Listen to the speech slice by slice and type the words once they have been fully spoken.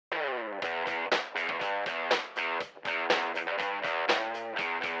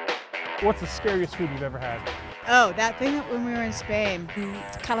What's the scariest food you've ever had? Oh, that thing when we were in Spain.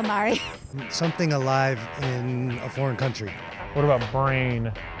 Calamari. Something alive in a foreign country. What about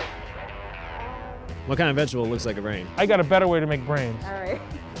brain? What kind of vegetable looks like a brain? I got a better way to make brains. All right.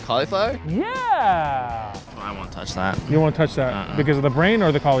 Cauliflower? Yeah! I won't touch that. You won't touch that because of the brain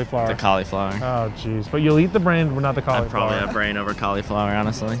or the cauliflower? The cauliflower. Oh, jeez. But you'll eat the brain, but not the cauliflower. I'd probably have brain over cauliflower,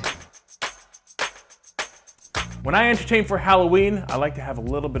 honestly. When I entertain for Halloween, I like to have a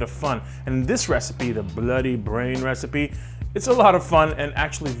little bit of fun. And this recipe, the bloody brain recipe, it's a lot of fun and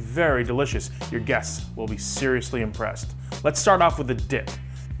actually very delicious. Your guests will be seriously impressed. Let's start off with the dip.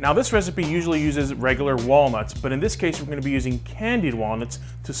 Now this recipe usually uses regular walnuts, but in this case we're going to be using candied walnuts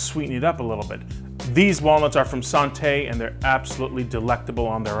to sweeten it up a little bit. These walnuts are from Santé and they're absolutely delectable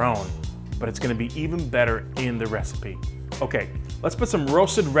on their own, but it's going to be even better in the recipe. Okay, let's put some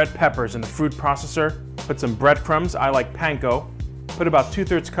roasted red peppers in the food processor, put some breadcrumbs, I like Panko, put about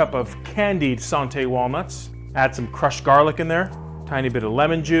 2/3 cup of candied Santé walnuts, add some crushed garlic in there, tiny bit of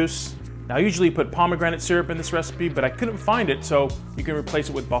lemon juice. Now I usually put pomegranate syrup in this recipe, but I couldn't find it, so you can replace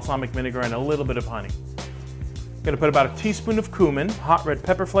it with balsamic vinegar and a little bit of honey. I'm gonna put about a teaspoon of cumin, hot red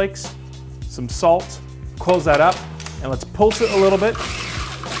pepper flakes, some salt, close that up, and let's pulse it a little bit,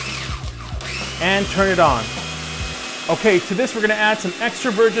 and turn it on. Okay, to this we're gonna add some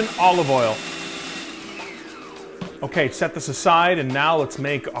extra virgin olive oil. Okay, set this aside, and now let's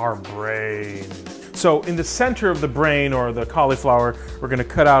make our brain. So in the center of the brain, or the cauliflower, we're gonna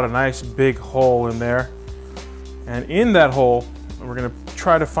cut out a nice big hole in there. And in that hole, we're gonna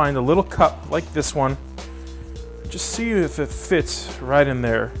try to find a little cup like this one. Just see if it fits right in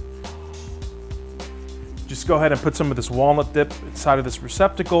there. Just go ahead and put some of this walnut dip inside of this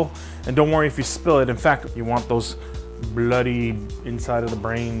receptacle, and don't worry if you spill it. In fact, you want those bloody inside of the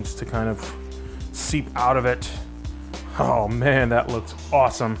brains to kind of seep out of it. Oh man, that looks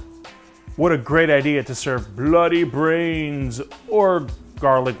awesome. What a great idea to serve bloody brains or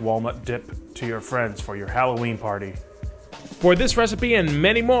garlic walnut dip to your friends for your Halloween party. For this recipe and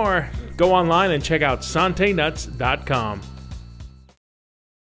many more, go online and check out santenuts.com.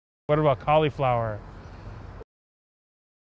 What about cauliflower?